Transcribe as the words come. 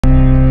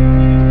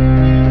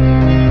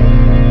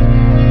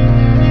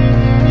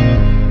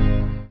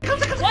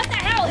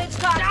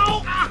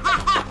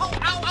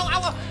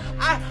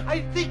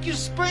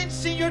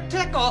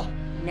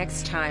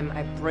Next time,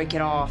 I break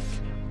it off.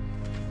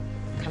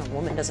 What kind of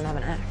woman doesn't have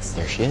an axe?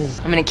 There she is.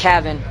 I'm in a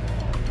cabin,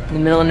 in the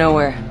middle of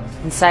nowhere.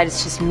 Inside,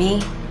 it's just me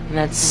and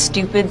that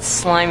stupid,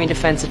 slimy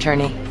defense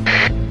attorney.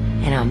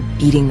 And I'm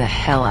beating the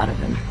hell out of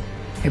him.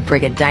 I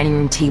break a dining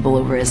room table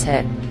over his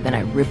head. Then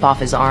I rip off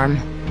his arm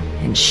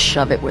and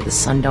shove it where the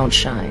sun don't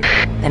shine.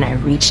 Then I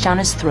reach down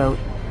his throat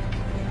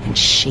and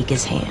shake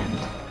his hand.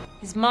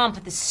 His mom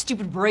put this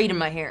stupid braid in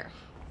my hair.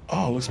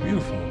 Oh, looks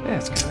beautiful. Yeah,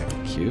 it's kind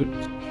of cute.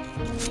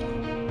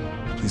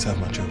 Please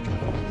have my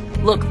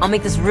children. Look, I'll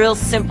make this real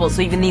simple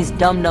so even these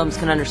dum-dums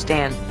can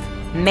understand.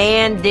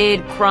 Man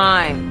did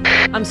crime.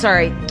 I'm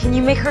sorry, can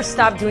you make her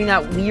stop doing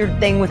that weird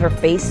thing with her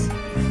face?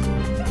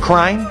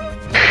 Crime?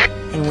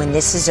 And when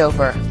this is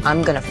over,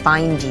 I'm gonna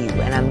find you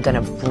and I'm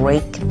gonna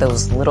break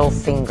those little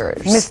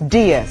fingers. Miss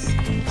Diaz,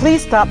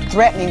 please stop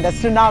threatening the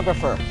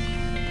stenographer.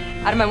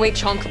 Out of my way,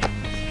 chunk.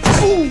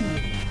 Ooh,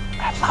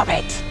 I love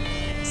it.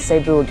 Say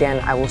boo again,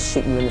 I will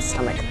shoot you in the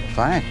stomach.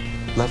 Fine.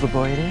 Lover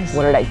boy it is.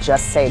 What did I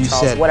just say, You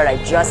Charles? said- What did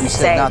I just You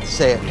say? said not to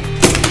say it.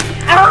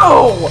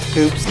 Ow!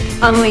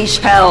 Oops. Unleash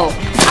hell.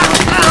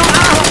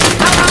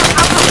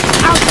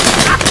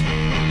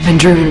 I've been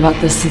dreaming about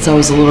this since I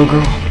was a little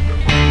girl.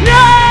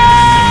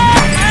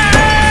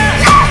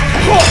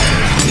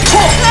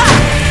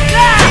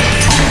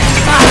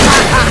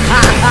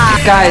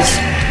 Guys,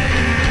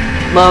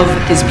 love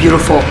is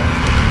beautiful.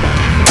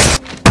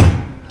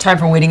 Time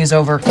for waiting is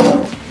over.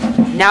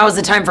 Now is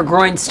the time for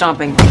groin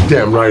stomping.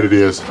 Damn right it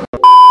is.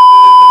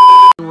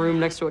 Room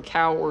next to a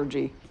cow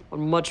orgy. I'd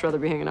much rather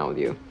be hanging out with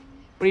you.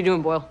 What are you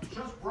doing, Boyle?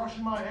 Just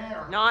brushing my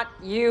hair. Not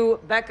you,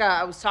 Becca.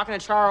 I was talking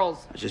to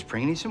Charles. I was just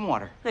bringing you some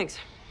water. Thanks.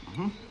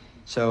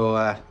 So,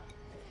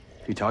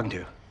 who you talking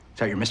to? Is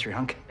that your mystery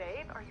hunk?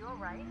 Babe, are you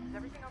alright? Is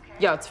everything okay?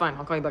 Yeah, it's fine.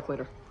 I'll call you back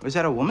later. Was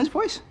that a woman's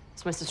voice?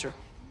 It's my sister.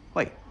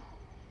 Wait.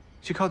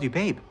 She called you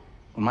babe.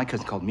 When my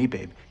cousin called me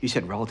babe, you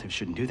said relatives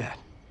shouldn't do that.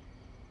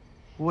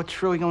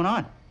 What's really going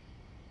on?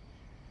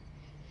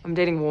 I'm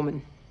dating a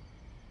woman.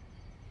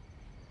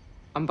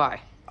 I'm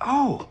bi.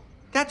 Oh,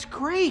 that's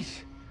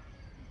great.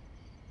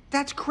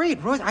 That's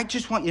great, Rosa. I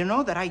just want you to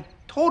know that I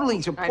totally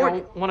I support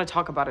don't want to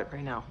talk about it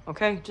right now,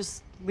 okay?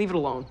 Just leave it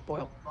alone,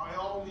 Boyle. By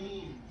all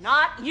means.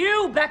 Not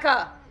you,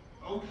 Becca!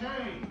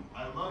 Okay.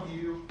 I love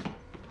you.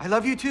 I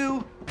love you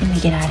too. When we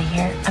get out of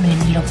here, I'm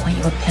gonna needle point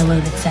you a pillow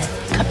that says,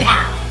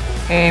 kapow!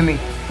 Hey, Amy,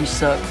 you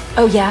suck.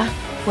 Oh yeah?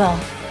 Well,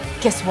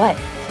 guess what?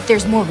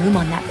 There's more room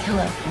on that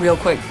pillow. Real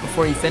quick,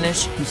 before you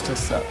finish, you still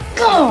suck.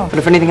 But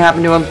if anything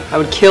happened to him, I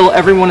would kill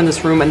everyone in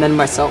this room and then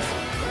myself.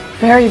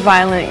 Very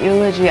violent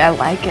eulogy. I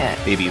like it.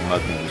 Baby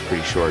mug me was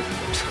pretty short.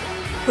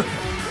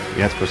 You're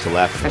not supposed to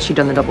laugh. Has she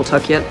done the double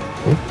tuck yet?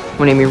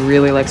 When Amy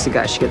really likes a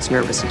guy, she gets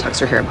nervous and tucks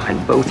her hair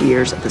behind both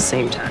ears at the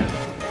same time.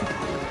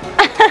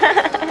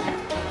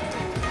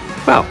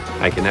 Well,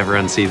 I can never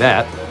unsee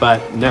that.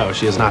 But no,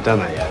 she has not done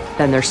that yet.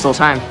 Then there's still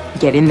time.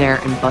 Get in there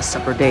and bust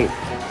up her date.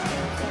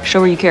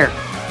 Show her you care.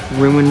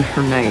 Ruin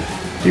her night.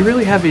 You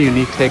really have a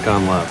unique take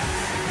on love.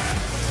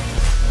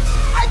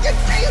 I can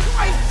change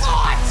my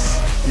thoughts!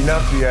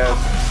 Enough, Diaz.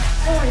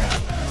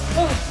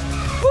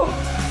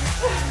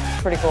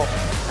 Pretty cool.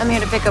 I'm here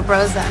to pick up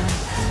Rosa.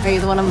 Are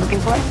you the one I'm looking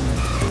for?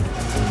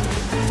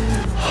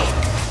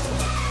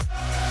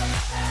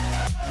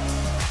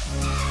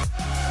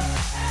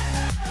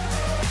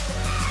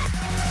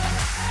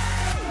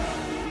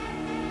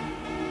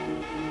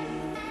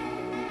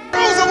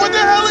 Rosa, what the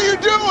hell are you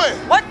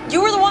doing? What?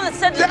 You were the one that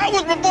said That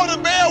was before the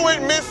bear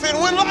went missing,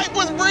 when life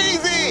was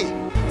breezy.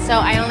 So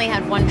I only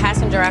had one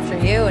passenger after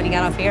you, and he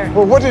got off here.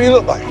 Well, what did he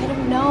look like? I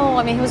don't know.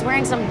 I mean, he was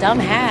wearing some dumb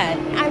hat.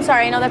 I'm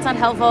sorry. I know that's not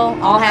helpful.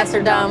 All hats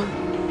are dumb.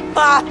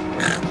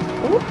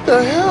 What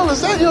the hell?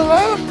 Is that your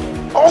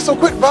laugh? Also,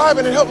 quit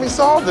vibing and help me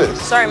solve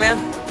this. Sorry, man.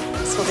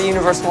 That's what the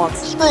universe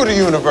wants. Screw the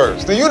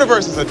universe. The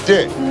universe is a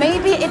dick.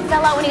 Maybe it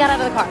fell out when he got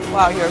out of the car.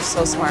 Wow, you're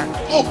so smart.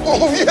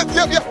 Oh, yep.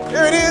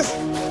 Here it is.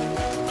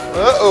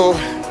 Uh-oh.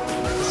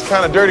 It's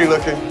kind of dirty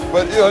looking.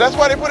 But, that's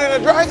why they put it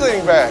in a dry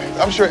cleaning bag.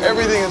 I'm sure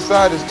everything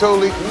inside is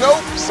totally,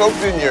 soaked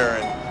in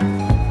urine.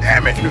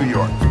 Damn it, New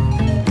York.